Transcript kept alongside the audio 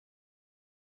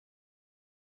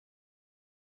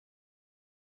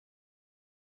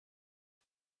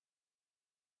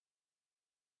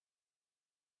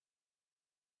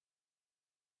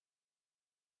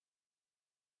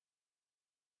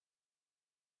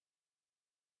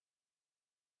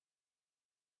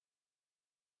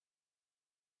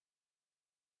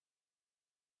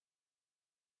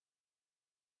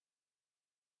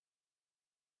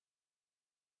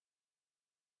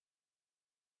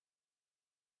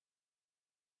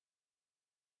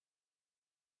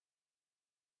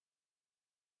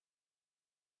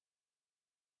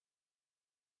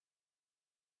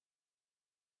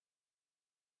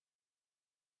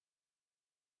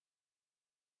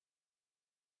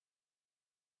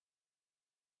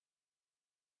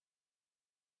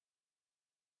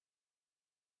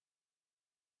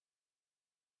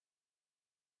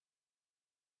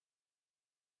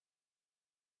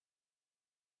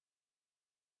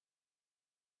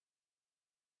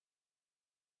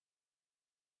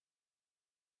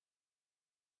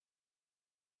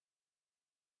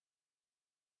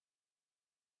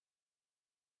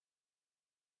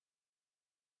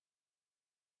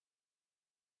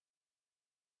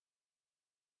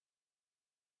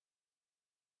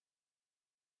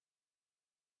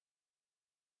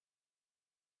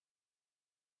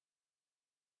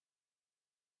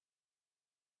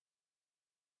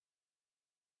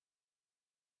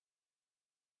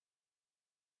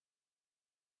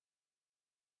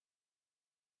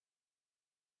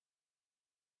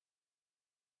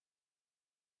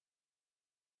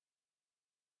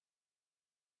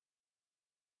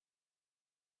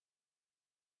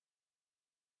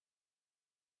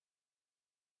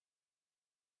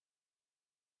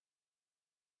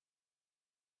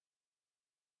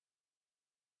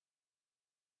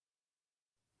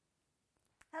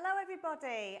Hello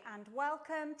everybody and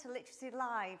welcome to Literacy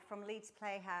Live from Leeds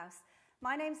Playhouse.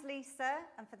 My name's Lisa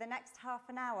and for the next half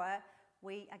an hour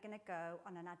we are going to go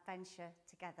on an adventure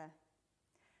together.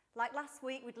 Like last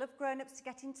week, we'd love grown-ups to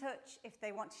get in touch if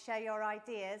they want to share your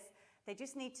ideas. They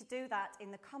just need to do that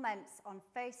in the comments on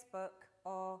Facebook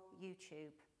or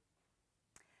YouTube.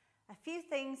 A few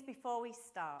things before we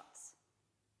start.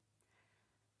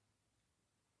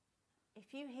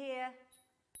 If you hear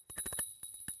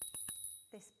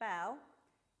this bell,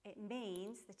 it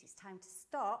means that it's time to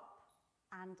stop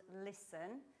and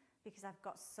listen because I've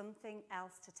got something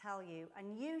else to tell you.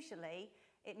 And usually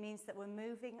it means that we're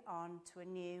moving on to a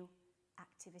new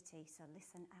activity. So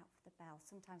listen out for the bell.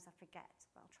 Sometimes I forget,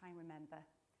 but I'll try and remember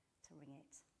to ring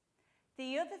it.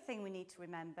 The other thing we need to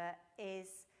remember is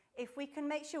if we can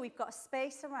make sure we've got a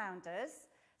space around us,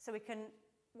 so we can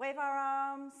wave our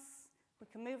arms, we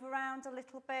can move around a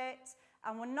little bit,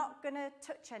 and we're not going to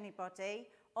touch anybody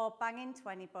or bang into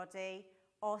anybody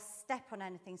or step on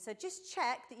anything. So just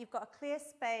check that you've got a clear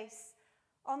space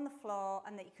on the floor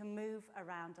and that you can move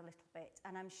around a little bit.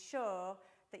 And I'm sure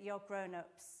that your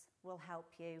grown-ups will help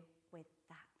you with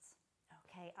that.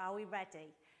 Okay, are we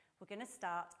ready? We're going to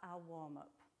start our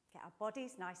warm-up. Get our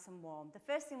bodies nice and warm. The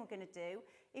first thing we're going to do,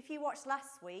 if you watched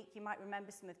last week, you might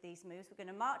remember some of these moves. We're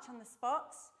going to march on the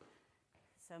spot.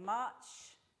 So march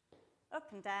up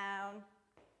and down.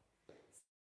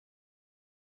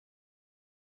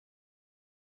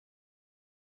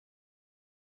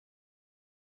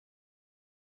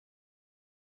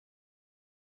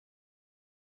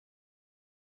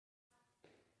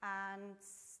 And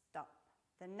stop.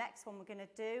 The next one we're going to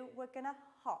do, we're going to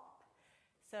hop.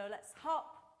 So let's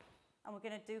hop and we're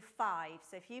going to do 5.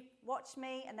 So if you watch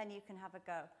me and then you can have a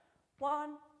go. 1,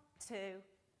 2,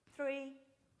 3,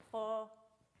 4,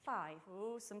 5.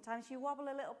 Ooh, sometimes you wobble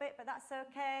a little bit, but that's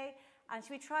okay. And should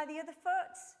we try the other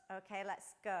foot? Okay,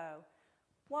 let's go.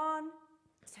 1,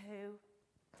 2,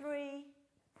 3,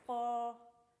 4,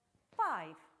 5.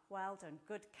 Well done,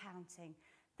 good counting.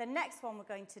 The next one we're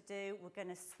going to do, we're going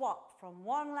to swap from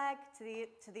one leg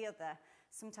to the other.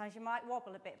 Sometimes you might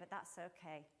wobble a bit, but that's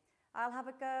okay. I'll have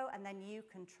a go and then you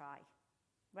can try.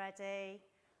 Ready?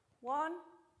 1,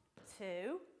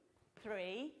 2,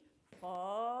 3,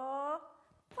 4,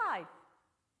 5.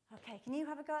 Okay, can you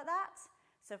have a go at that?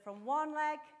 So from one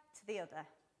leg to the other.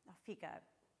 Off you go.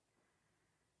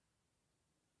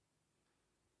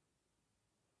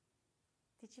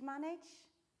 Did you manage?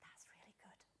 That's really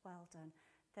good. Well done.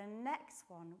 The next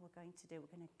one we're going to do,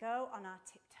 we're going to go on our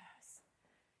tiptoes.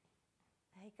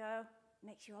 There you go.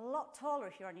 Makes you a lot taller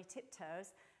if you're on your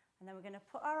tiptoes. And then we're going to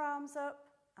put our arms up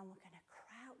and we're going to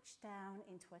crouch down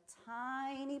into a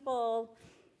tiny ball.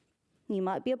 You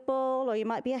might be a ball or you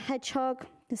might be a hedgehog,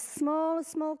 as small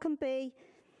can be.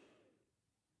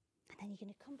 And then you're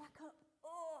going to come back up.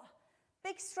 Oh,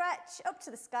 big stretch up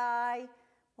to the sky.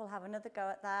 We'll have another go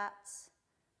at that.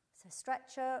 So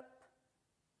stretch up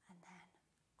and then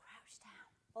crouch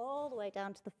down all the way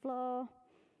down to the floor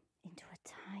into a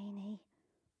tiny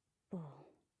ball.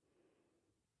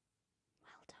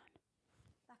 Well done.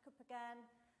 Back up again.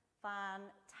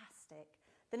 Fantastic.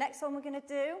 The next one we're going to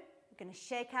do, we're going to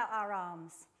shake out our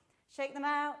arms. Shake them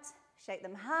out, shake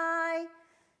them high,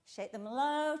 shake them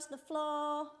low to the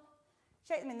floor,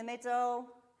 shake them in the middle,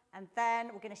 and then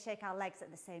we're going to shake our legs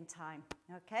at the same time.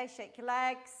 Okay, shake your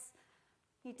legs.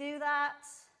 You do that.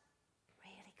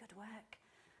 Really good work.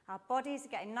 Our bodies are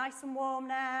getting nice and warm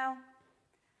now.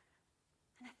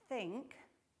 And I think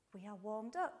we are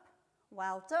warmed up.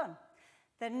 Well done.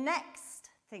 The next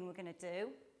thing we're going to do,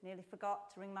 nearly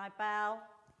forgot to ring my bell.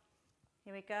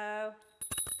 Here we go.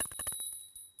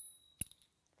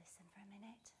 Listen for a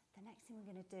minute. The next thing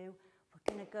we're going to do,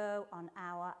 we're going to go on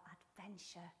our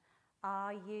adventure.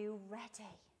 Are you ready?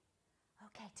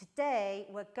 Okay, today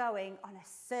we're going on a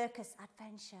circus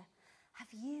adventure.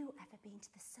 Have you ever been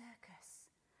to the circus?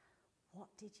 What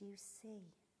did you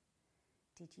see?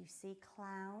 Did you see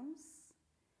clowns?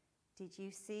 Did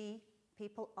you see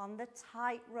people on the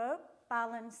tightrope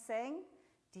balancing?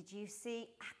 Did you see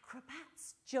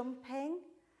acrobats jumping?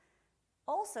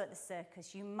 Also at the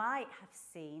circus, you might have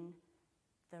seen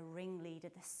the ringleader,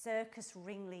 the circus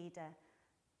ringleader.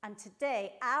 And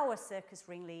today, our circus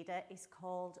ringleader is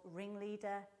called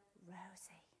Ringleader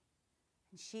Rosie.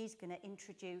 And she's going to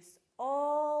introduce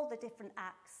all the different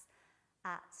acts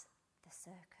at the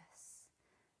circus.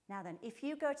 Now then, if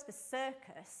you go to the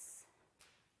circus,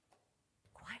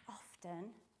 quite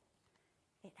often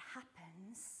it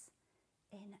happens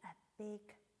in a big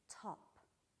top.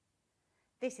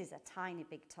 This is a tiny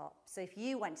big top. So if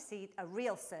you went to see a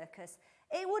real circus,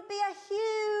 it would be a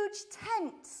huge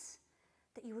tent.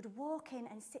 that you would walk in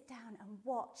and sit down and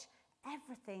watch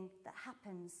everything that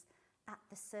happens at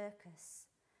the circus.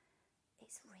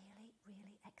 It's really,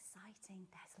 really exciting.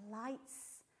 There's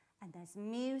lights and there's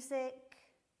music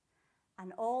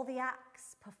and all the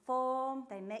acts perform.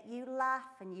 They make you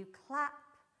laugh and you clap.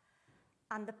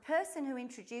 And the person who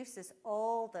introduces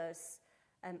all those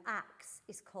acts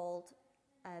is called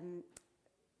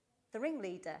the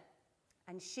ringleader.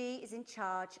 And she is in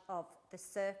charge of the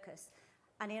circus.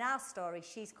 And in our story,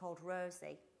 she's called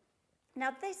Rosie.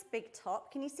 Now this big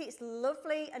top, can you see it's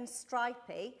lovely and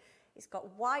stripy? It's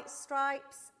got white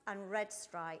stripes and red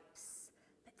stripes.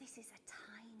 But this is a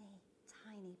tiny,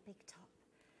 tiny big top.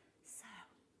 So,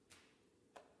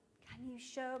 can you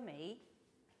show me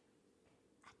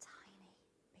a tiny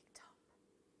big top?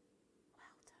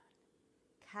 Well done.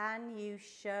 Can you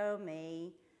show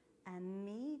me a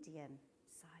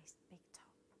medium-sized big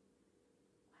top?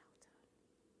 Well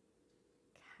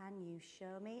done. Can you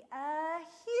show me a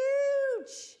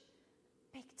huge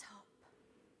big top?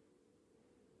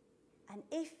 And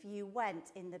if you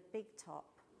went in the big top,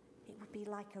 it would be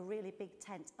like a really big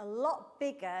tent, a lot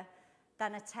bigger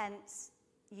than a tent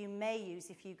you may use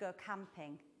if you go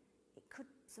camping. It could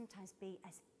sometimes be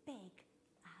as big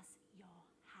as your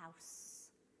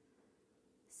house.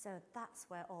 So that's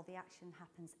where all the action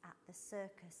happens at the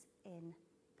circus, in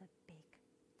the big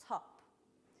top.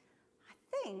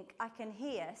 I think I can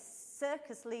hear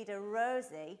circus leader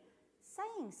Rosie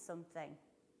saying something.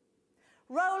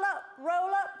 Roll up,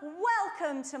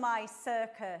 welcome to my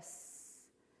circus.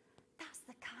 That's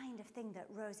the kind of thing that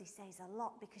Rosie says a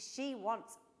lot because she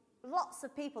wants lots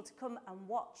of people to come and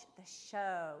watch the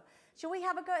show. Shall we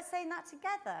have a go at saying that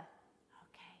together?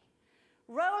 Okay.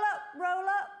 Roll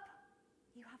up.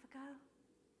 You have a go.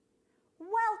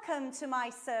 Welcome to my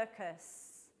circus.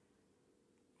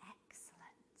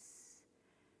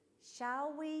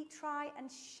 Shall we try and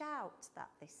shout that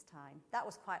this time? That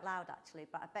was quite loud actually,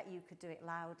 but I bet you could do it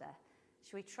louder.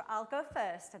 Shall we try? I'll go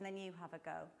first and then you have a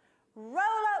go. Roll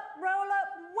up,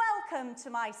 welcome to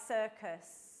my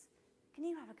circus. Can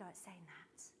you have a go at saying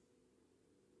that?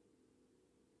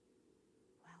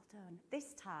 Well done.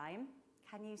 This time,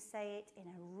 can you say it in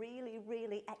a really,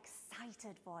 really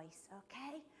excited voice,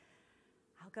 okay?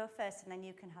 I'll go first and then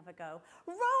you can have a go.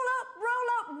 Roll up,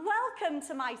 welcome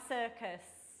to my circus.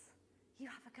 You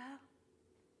have a go.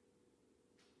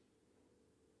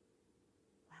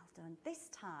 Well done. This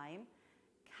time,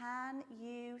 can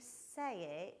you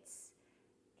say it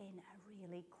in a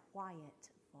really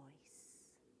quiet voice?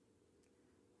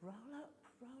 Roll up,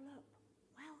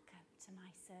 welcome to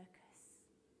my circus.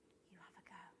 You have a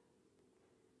go.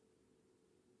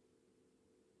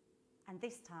 And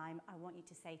this time, I want you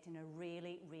to say it in a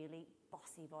really, really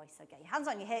bossy voice. So get your hands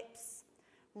on your hips.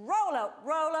 Roll up,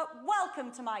 welcome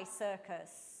to my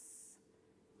circus.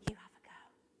 You have a go.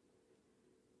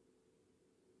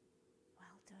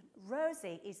 Well done.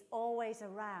 Rosie is always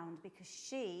around because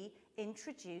she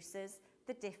introduces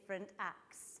the different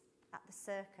acts at the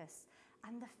circus.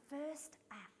 And the first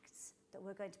acts that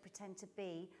we're going to pretend to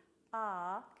be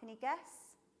are, can you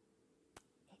guess?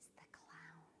 It's the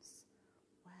clowns.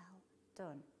 Well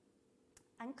done.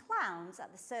 And clowns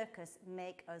at the circus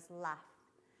make us laugh.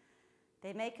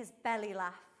 They make us belly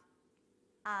laugh,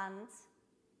 and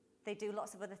they do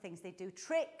lots of other things. They do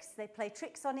tricks, they play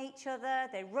tricks on each other,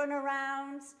 they run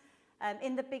around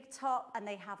in the big top, and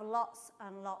they have lots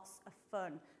and lots of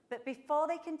fun. But before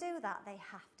they can do that, they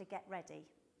have to get ready.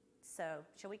 So,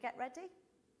 shall we get ready?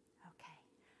 Okay.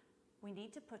 We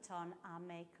need to put on our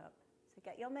makeup. So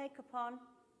get your makeup on,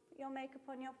 put your makeup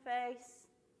on your face.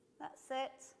 That's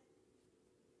it.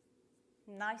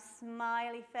 Nice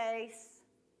smiley face.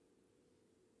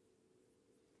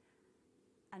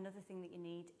 Another thing that you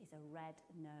need is a red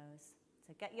nose.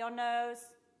 So get your nose,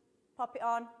 pop it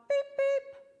on, beep, beep.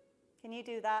 Can you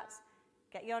do that?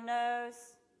 Get your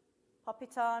nose, pop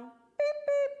it on, beep,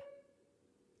 beep.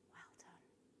 Well done.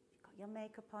 You've got your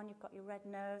makeup on, you've got your red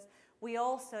nose. We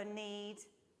also need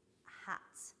a hat.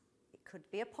 It could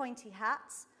be a pointy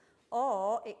hat,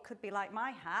 or it could be like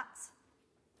my hat,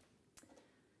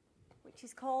 which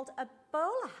is called a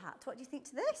bowler hat. What do you think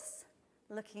to this?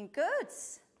 Looking good.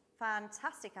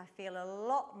 Fantastic. I feel a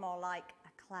lot more like a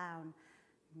clown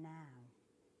now.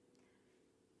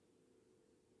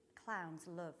 Clowns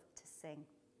love to sing.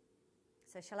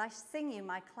 So shall I sing you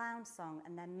my clown song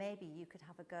and then maybe you could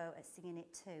have a go at singing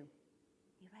it too?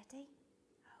 You ready?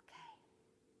 Okay.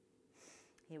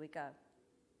 Here we go.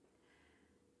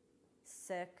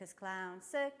 Circus clown,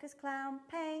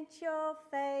 paint your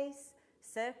face.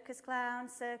 Circus clown,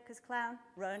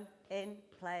 run in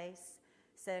place.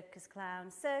 Circus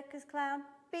clown,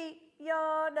 beep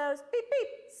your nose, beep, beep.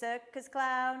 Circus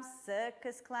clown,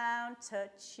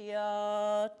 touch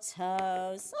your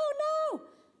toes. Oh no,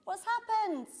 what's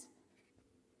happened?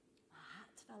 My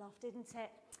hat fell off, didn't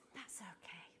it? That's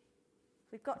okay.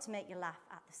 We've got to make you laugh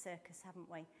at the circus, haven't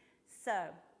we?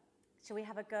 So, shall we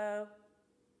have a go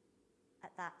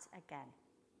at that again?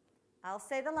 I'll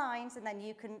say the lines and then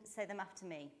you can say them after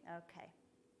me. Okay.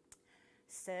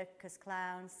 Circus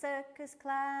clown,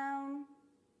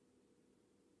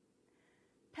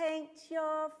 paint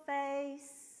your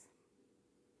face.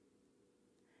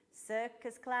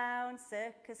 Circus clown,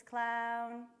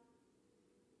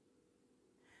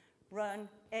 run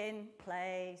in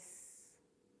place.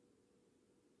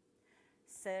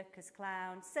 Circus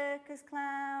clown,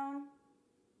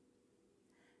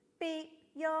 beep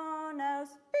your nose,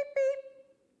 beep, beep.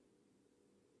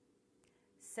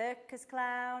 Circus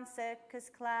clown,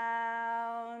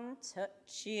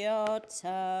 touch your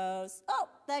toes. Oh,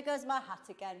 there goes my hat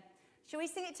again. Shall we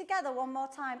sing it together one more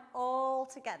time, all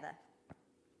together?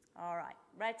 All right,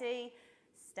 ready,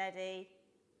 steady,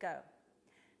 go.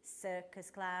 Circus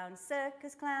clown,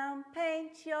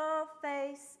 paint your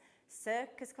face.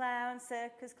 Circus clown,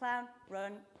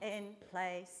 run in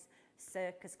place.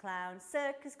 Circus clown,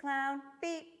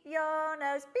 beep your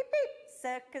nose, beep, beep.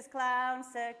 Circus clown,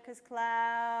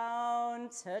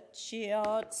 touch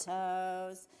your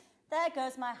toes. There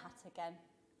goes my hat again.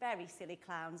 Very silly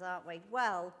clowns, aren't we?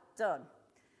 Well done.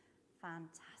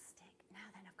 Fantastic. Now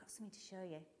then, I've got something to show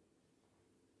you.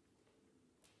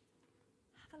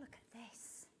 Have a look at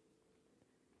this.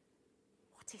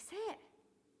 What is it?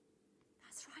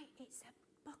 That's right, it's a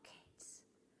bucket.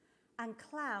 And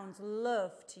clowns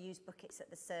love to use buckets at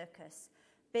the circus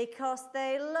because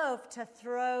they love to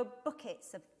throw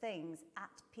buckets of things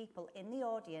at people in the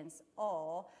audience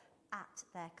or at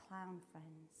their clown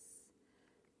friends.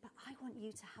 But I want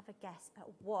you to have a guess at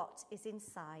what is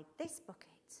inside this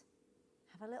bucket.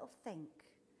 Have a little think.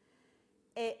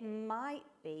 It might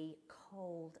be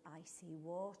cold, icy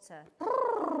water.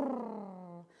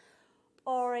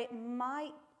 Or it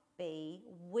might be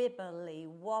wibbly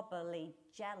wobbly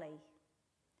jelly.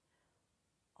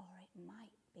 Or it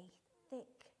might be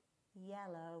thick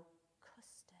yellow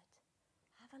custard.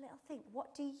 Have a little think.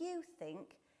 What do you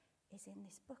think is in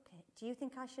this bucket? Do you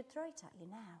think I should throw it at you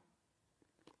now?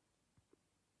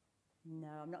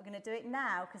 No, I'm not going to do it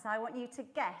now because I want you to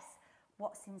guess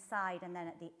what's inside, and then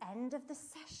at the end of the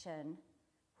session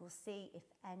we'll see if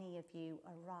any of you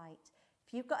are right.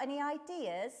 If you've got any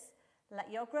ideas, let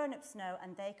your grown-ups know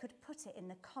and they could put it in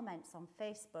the comments on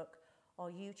Facebook or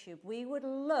YouTube. We would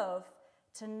love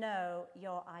to know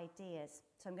your ideas.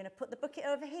 So I'm going to put the bucket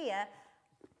over here.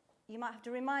 You might have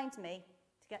to remind me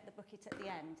to get the bucket at the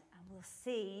end and we'll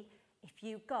see if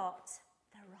you got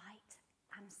the right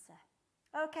answer.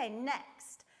 Okay,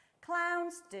 next.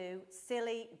 Clowns do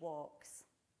silly walks.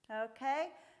 Okay,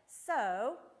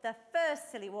 so the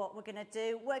first silly walk we're going to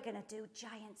do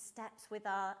giant steps with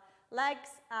our legs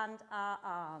and our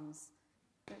arms.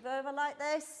 Move over like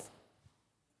this.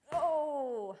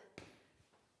 Oh!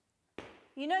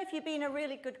 You know if you've been a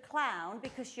really good clown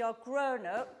because your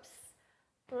grown-ups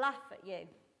laugh at you.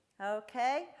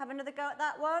 Okay, have another go at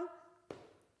that one.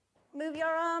 Move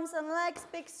your arms and legs,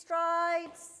 big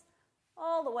strides,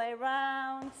 all the way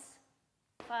around.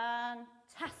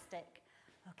 Fantastic.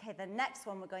 Okay, the next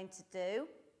one we're going to do,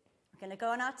 we're going to go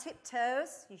on our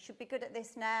tiptoes. You should be good at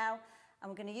this now. And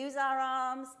we're going to use our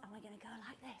arms and we're going to go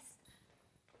like this.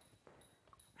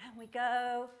 Round we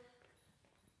go.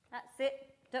 That's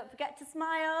it. Don't forget to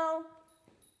smile.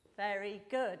 Very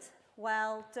good.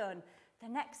 Well done. The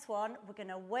next one, we're going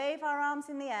to wave our arms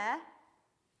in the air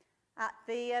at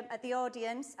the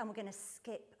audience and we're going to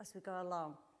skip as we go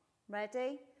along.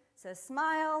 Ready? So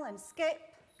smile and skip.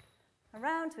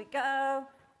 Around we go.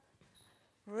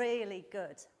 Really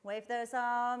good. Wave those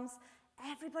arms.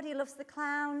 Everybody loves the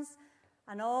clowns.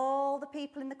 And all the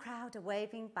people in the crowd are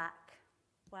waving back.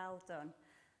 Well done.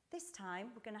 This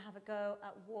time, we're going to have a go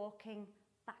at walking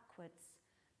backwards.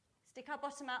 Stick our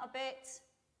bottom out a bit,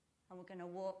 and we're going to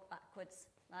walk backwards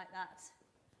like that.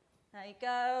 There you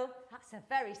go. That's a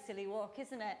very silly walk,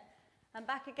 isn't it? And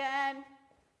back again.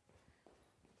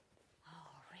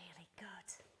 Oh, really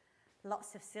good.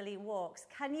 Lots of silly walks.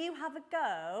 Can you have a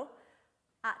go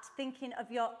at thinking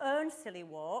of your own silly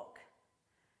walk?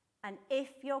 And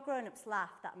if your grown-ups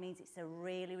laugh, that means it's a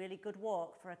really, really good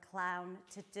walk for a clown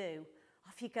to do.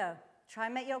 Off you go. Try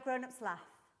and make your grown-ups laugh.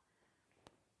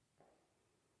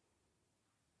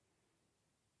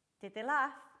 Did they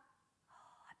laugh?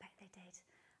 Oh, I bet they did.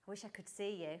 I wish I could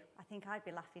see you. I think I'd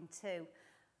be laughing too.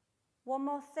 One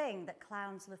more thing that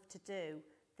clowns love to do.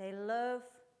 They love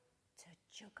to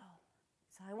juggle.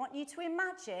 So I want you to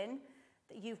imagine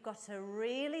that you've got a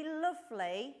really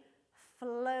lovely,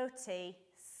 floaty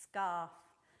scarf.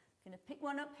 You're going to pick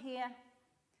one up here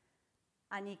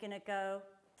and you're going to go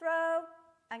throw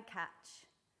and catch,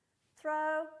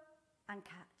 throw and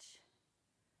catch,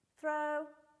 throw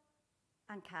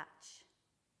and catch,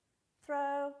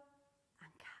 throw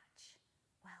and catch.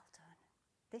 Well done.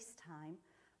 This time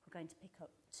we're going to pick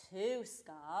up 2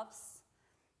 scarves.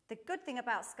 The good thing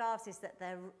about scarves is that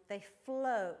they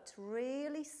float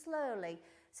really slowly,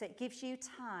 so it gives you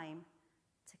time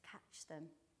to catch them.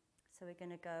 So we're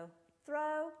going to go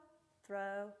throw,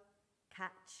 throw,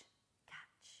 catch,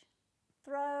 catch.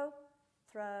 Throw,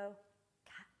 throw,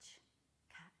 catch,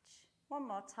 catch. One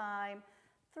more time.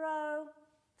 Throw,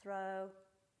 throw,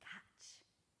 catch,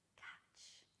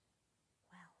 catch.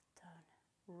 Well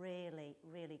done. Really,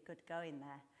 really good going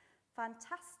there.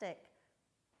 Fantastic.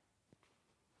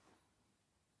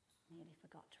 Nearly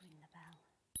forgot to ring the bell.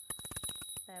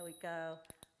 There we go.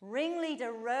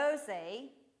 Ringleader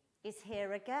Rosie is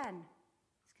here again.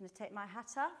 Just going to take my hat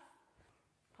off,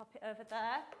 pop it over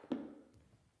there.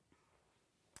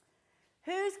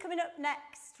 Who's coming up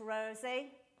next,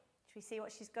 Rosie? Should we see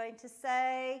what she's going to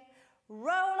say?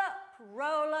 Roll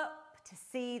up to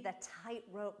see the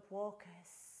tightrope walkers.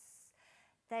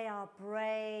 They are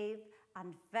brave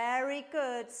and very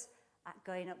good at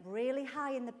going up really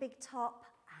high in the big top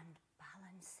and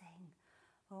balancing.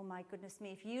 Oh my goodness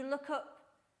me, if you look up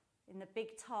in the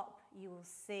big top, you will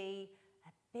see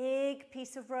a big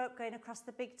piece of rope going across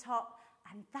the big top,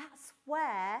 and that's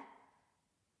where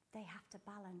they have to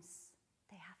balance.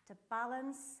 They have to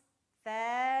balance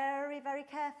very, very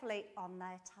carefully on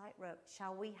their tightrope.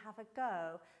 Shall we have a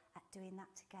go at doing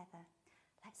that together?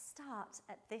 Let's start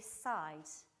at this side.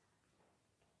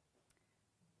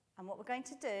 And what we're going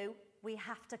to do, we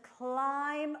have to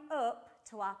climb up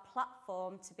to our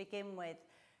platform to begin with.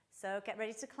 So get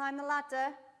ready to climb the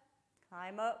ladder.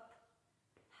 Climb up.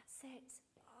 That's it.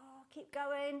 Oh, keep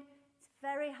going. It's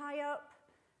very high up.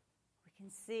 We can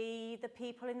see the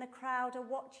people in the crowd are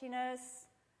watching us.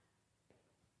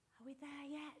 Are we there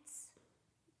yet?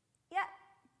 Yep,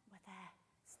 we're there.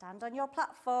 Stand on your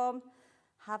platform.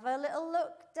 Have a little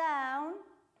look down.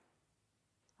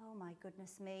 Oh my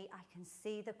goodness me, I can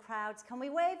see the crowds. Can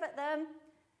we wave at them?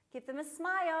 Give them a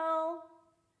smile.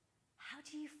 How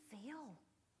do you feel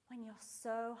when you're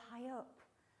so high up?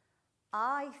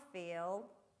 I feel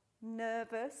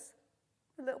nervous,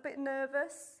 a little bit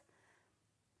nervous,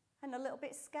 and a little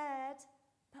bit scared,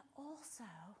 but also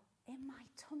in my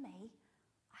tummy,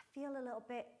 I feel a little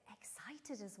bit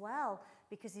excited as well,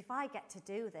 because if I get to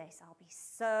do this, I'll be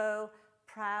so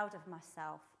proud of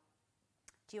myself.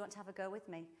 Do you want to have a go with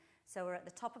me? So we're at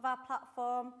the top of our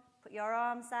platform. Put your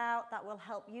arms out. That will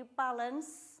help you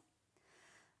balance.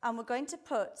 And we're going to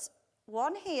put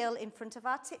one heel in front of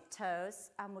our tiptoes,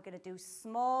 and we're going to do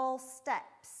small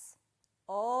steps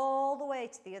all the way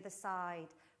to the other side.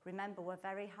 Remember, we're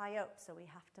very high up, so we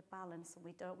have to balance and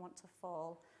we don't want to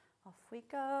fall. Off we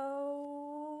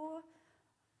go.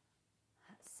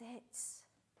 That's it.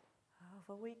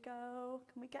 Over we go.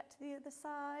 Can we get to the other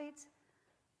side?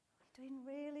 We're doing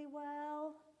really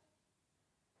well.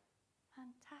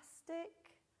 Fantastic.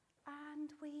 And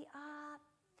we are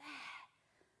there.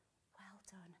 Well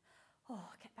done. Oh,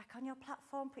 get back on your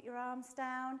platform, put your arms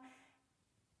down.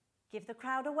 Give the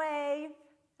crowd a wave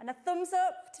and a thumbs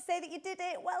up to say that you did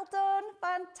it. Well done.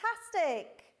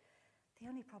 Fantastic. The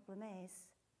only problem is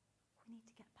we need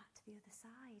to get back to the other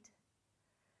side.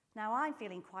 Now, I'm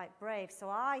feeling quite brave, so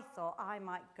I thought I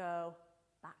might go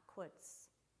backwards.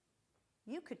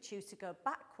 You could choose to go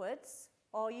backwards,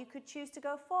 or you could choose to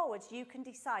go forwards. You can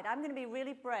decide. I'm going to be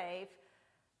really brave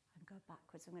and go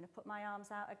backwards. I'm going to put my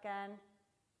arms out again,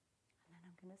 and then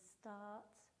I'm going to start.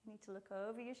 You need to look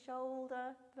over your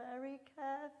shoulder very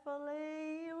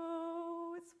carefully.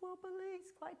 Oh, it's wobbly.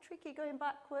 It's quite tricky going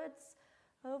backwards.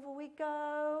 Over we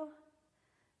go.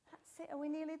 That's it. Are we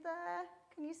nearly there?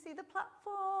 Can you see the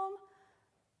platform?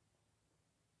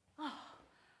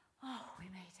 Oh, we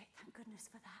made it. Thank goodness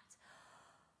for that.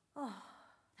 Oh,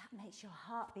 that makes your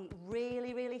heart beat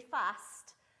really, really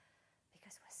fast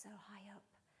because we're so high up.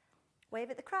 Wave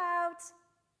at the crowd.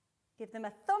 Give them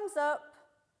a thumbs up.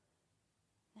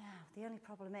 Now, the only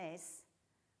problem is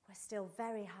we're still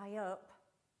very high up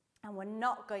and we're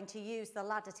not going to use the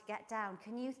ladder to get down.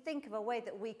 Can you think of a way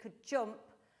that we could jump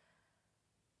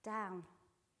down?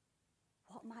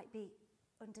 What might be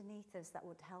underneath us that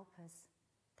would help us?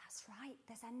 That's right,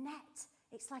 there's a net.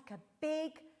 It's like a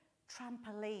big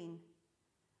trampoline.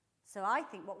 So I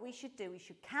think what we should do, we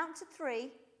should count to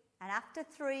 3, and after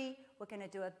 3, we're going to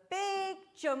do a big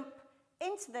jump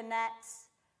into the net,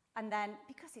 and then,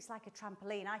 because it's like a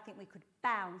trampoline, I think we could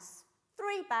bounce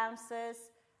 3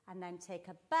 bounces and then take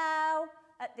a bow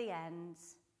at the end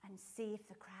and see if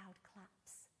the crowd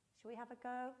claps. Shall we have a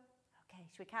go? Okay,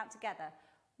 shall we count together?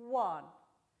 1,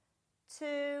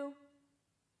 2,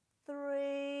 3,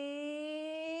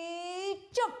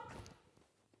 jump!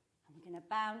 And we're going to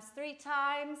bounce 3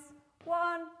 times.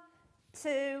 1,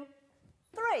 2,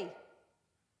 3.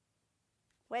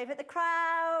 Wave at the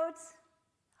crowd.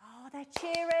 Oh, they're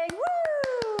cheering.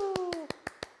 Woo!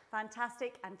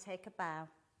 Fantastic. And take a bow.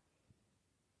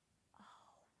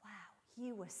 Oh, wow.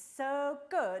 You were so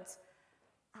good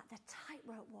at the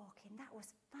tightrope walking. That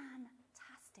was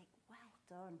fantastic. Well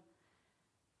done.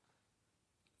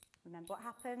 Remember what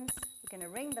happens? We're going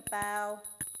to ring the bell.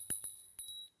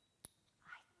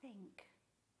 I think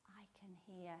I can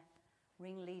hear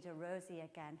ringleader Rosie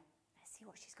again. Let's see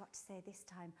what she's got to say this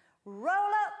time. Roll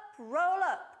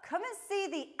up, come and see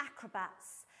the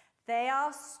acrobats. They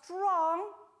are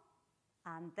strong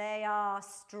and they are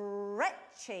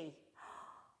stretchy.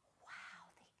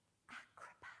 Wow, the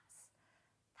acrobats.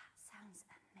 That sounds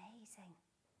amazing.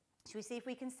 Shall we see if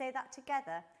we can say that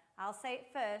together? I'll say it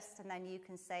first and then you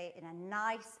can say it in a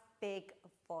nice big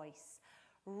voice.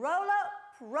 Roll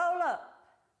up, roll up.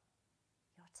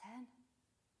 Your turn.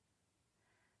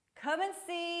 Come and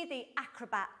see the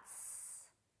acrobats.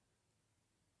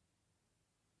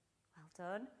 Well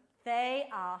done. They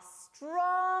are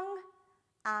strong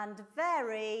and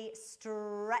very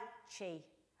stretchy.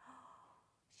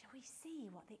 Shall we see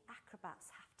what the acrobats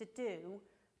have to do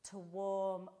to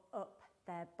warm up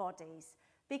their bodies?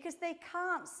 Because they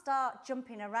can't start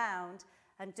jumping around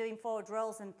and doing forward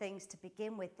rolls and things to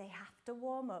begin with. They have to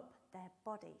warm up their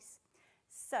bodies.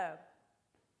 So,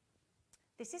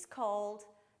 this is called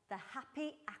the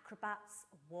Happy Acrobats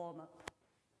warm-up.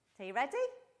 So you ready?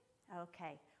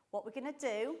 Okay. What we're going to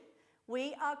do,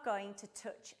 we are going to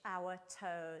touch our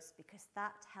toes because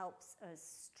that helps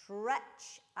us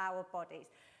stretch our bodies.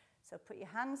 So put your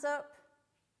hands up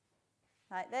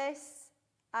like this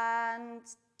and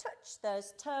touch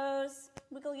those toes.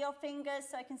 Wiggle your fingers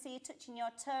so I can see you touching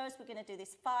your toes. We're going to do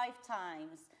this 5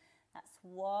 times. That's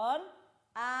 1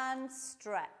 and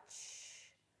stretch.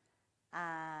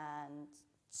 And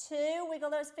 2, wiggle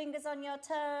those fingers on your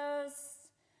toes.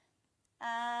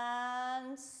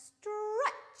 And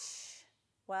stretch.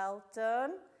 Well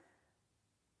done.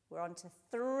 We're on to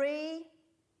 3,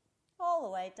 all the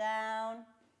way down.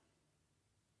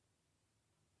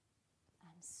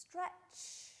 And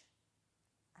stretch.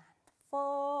 And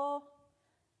 4.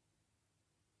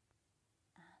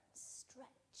 And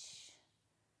stretch.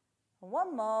 And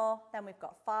 1 more, then we've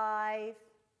got 5.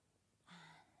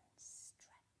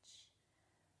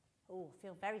 Oh,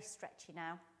 feel very stretchy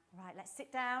now. Right, let's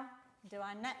sit down and do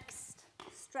our next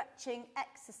stretching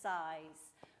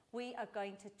exercise. We are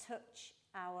going to touch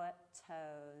our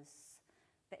toes,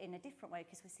 but in a different way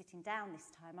because we're sitting down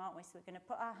this time, aren't we? So we're going to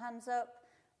put our hands up.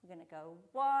 We're going to go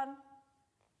 1,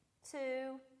 2,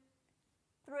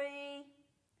 3,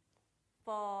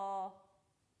 4,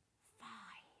 5.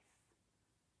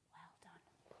 Well done.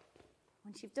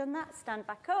 Once you've done that, stand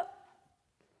back up.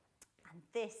 And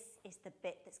this is the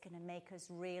bit that's going to make us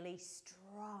really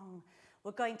strong.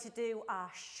 We're going to do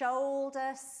our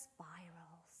shoulder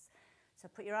spirals. So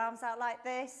put your arms out like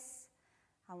this,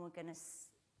 and we're going to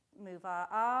move our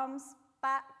arms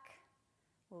back.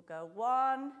 We'll go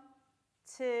 1,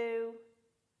 2,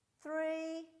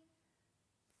 3,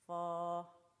 4,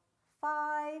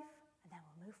 5, and then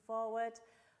we'll move forward.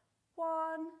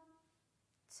 1,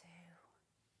 2,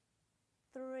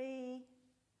 3,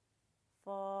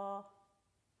 4,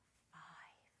 5.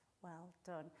 Well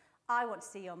done. I want to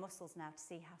see your muscles now to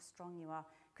see how strong you are,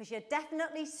 because you're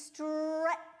definitely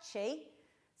stretchy.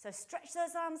 So stretch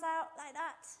those arms out like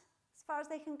that, as far as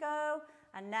they can go.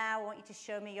 And now I want you to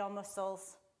show me your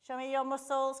muscles. Show me your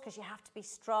muscles, because you have to be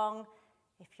strong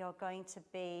if you're going to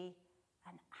be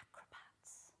an acrobat.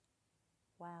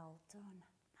 Well done.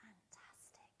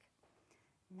 Fantastic.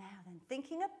 Now then,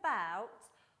 thinking about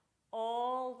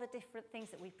all the different things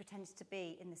that we pretended to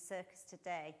be in the circus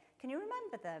today. Can you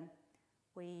remember them?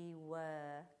 We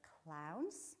were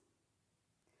clowns,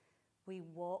 we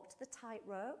walked the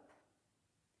tightrope,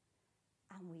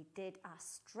 and we did our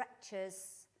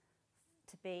stretches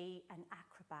to be an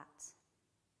acrobat.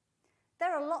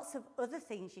 There are lots of other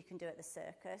things you can do at the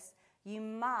circus. You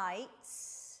might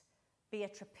be a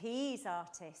trapeze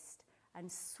artist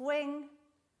and swing,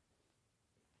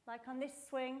 like on this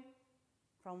swing,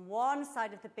 from one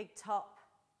side of the big top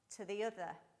to the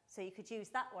other. So you could use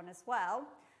that one as well.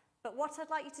 But what I'd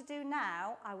like you to do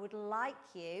now, I would like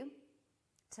you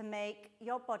to make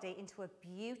your body into a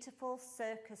beautiful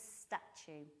circus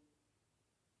statue.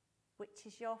 Which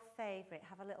is your favourite?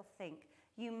 Have a little think.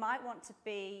 You might want to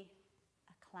be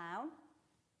a clown.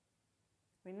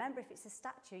 Remember, if it's a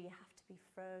statue, you have to be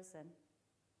frozen.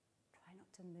 Try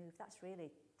not to move. That's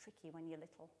really tricky when you're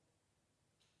little.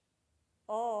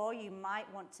 Or you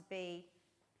might want to be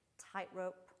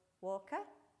tightrope walker.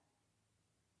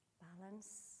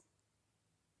 Balance.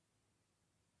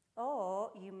 Or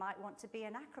you might want to be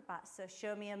an acrobat. So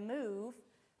show me a move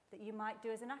that you might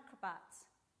do as an acrobat.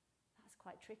 That's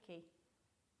quite tricky.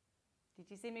 Did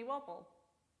you see me wobble?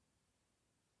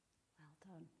 Well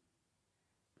done.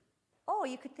 Or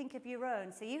you could think of your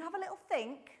own. So you have a little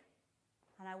think,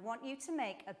 and I want you to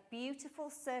make a beautiful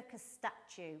circus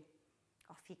statue.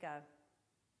 Off you go.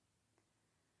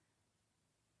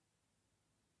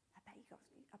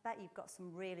 I bet you've got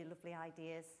some really lovely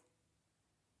ideas.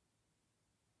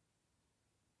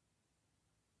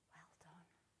 Well done.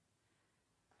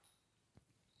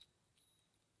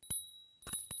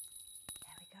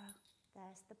 There we go.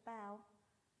 There's the bell.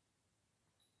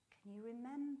 Can you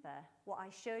remember what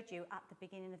I showed you at the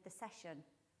beginning of the session?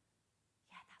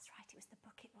 Yeah, that's right. It was the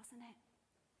bucket, wasn't it?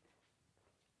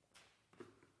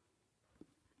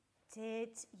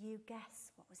 Did you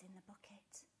guess what was in the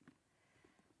bucket?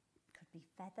 It could be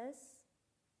feathers.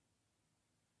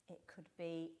 It could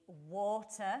be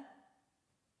water.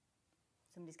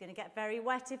 Somebody's going to get very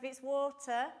wet if it's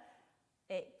water.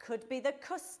 It could be the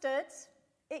custard.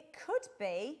 It could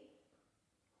be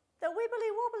the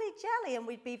wibbly wobbly jelly, and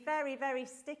we'd be very, very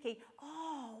sticky.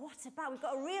 Oh, what about, we've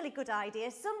got a really good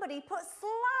idea. Somebody put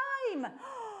slime.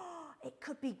 Oh, it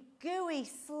could be gooey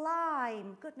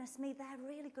slime. Goodness me, they're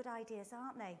really good ideas,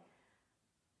 aren't they?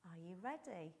 Are you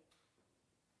ready?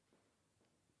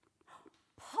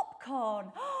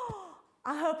 Popcorn. Oh,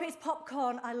 I hope it's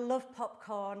popcorn. I love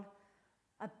popcorn.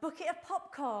 A bucket of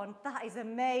popcorn. That is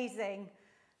amazing.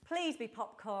 Please be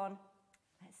popcorn.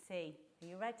 Let's see. Are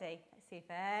you ready? Let's see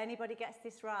if anybody gets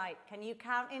this right. Can you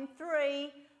count in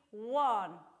 3?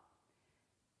 1,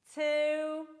 2,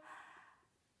 3.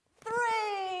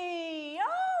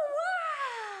 Oh,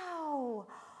 wow!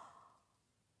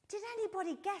 Did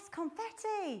anybody guess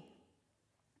confetti?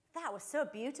 That was so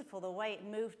beautiful, the way it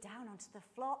moved down onto the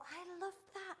floor. I love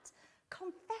that.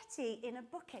 Confetti in a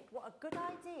bucket. What a good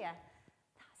idea.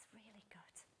 That's really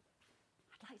good.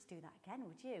 I'd like to do that again,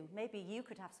 would you? Maybe you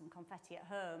could have some confetti at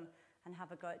home and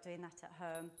have a go at doing that at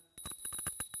home.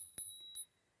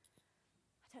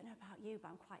 I don't know about you, but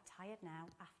I'm quite tired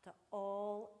now after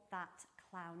all that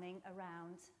clowning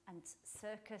around and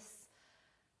circus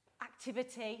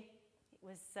activity. It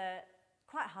was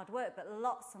quite hard work, but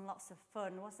lots and lots of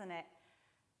fun, wasn't it?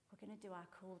 We're going to do our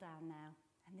cool down now.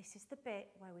 And this is the bit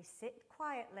where we sit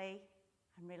quietly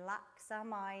and relax our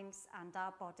minds and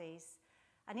our bodies.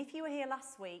 And if you were here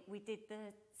last week, we did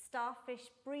the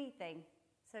starfish breathing.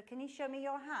 So can you show me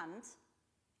your hand?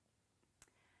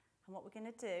 And what we're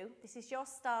going to do, this is your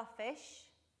starfish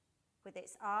with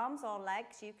its arms or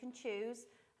legs, you can choose.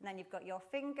 And then you've got your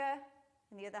finger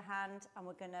in the other hand, and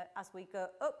we're going to, as we go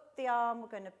up the arm, we're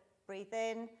going to breathe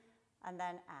in and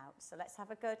then out. So let's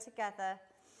have a go together.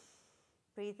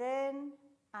 Breathe in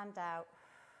and out.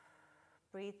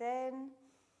 Breathe in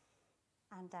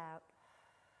and out.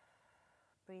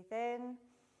 Breathe in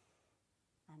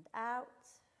and out.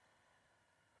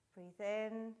 Breathe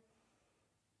in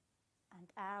and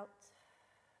out.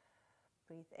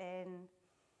 Breathe in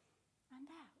and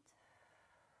out.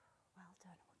 Well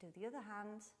done. We'll do the other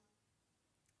hand.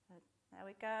 There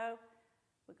we go.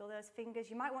 Wiggle those fingers.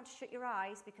 You might want to shut your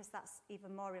eyes because that's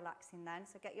even more relaxing then.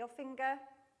 So get your finger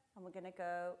and we're going to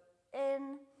go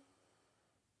in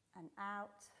and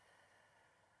out.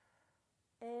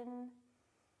 In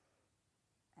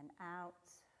and out.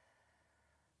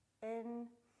 In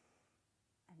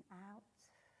and out.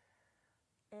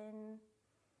 In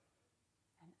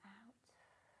and out.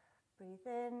 Breathe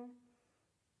in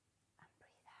and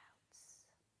breathe out.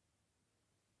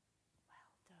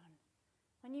 Well done.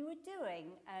 When you were doing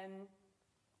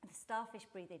the starfish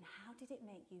breathing, how did it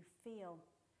make you feel?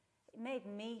 It made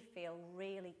me feel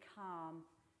really calm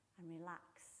and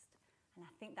relaxed. And I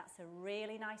think that's a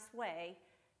really nice way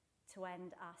to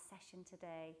end our session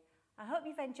today. I hope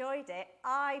you've enjoyed it.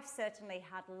 I've certainly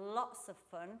had lots of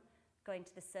fun going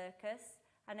to the circus.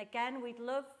 And again, we'd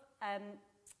love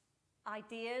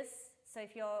ideas. So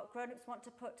if your grown-ups want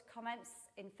to put comments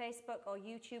in Facebook or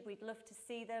YouTube, we'd love to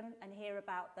see them and hear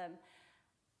about them.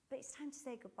 But it's time to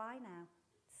say goodbye now.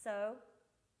 So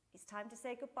it's time to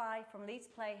say goodbye from Leeds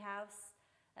Playhouse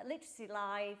at Literacy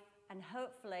Live, and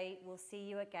hopefully we'll see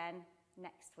you again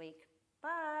next week.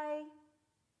 Bye.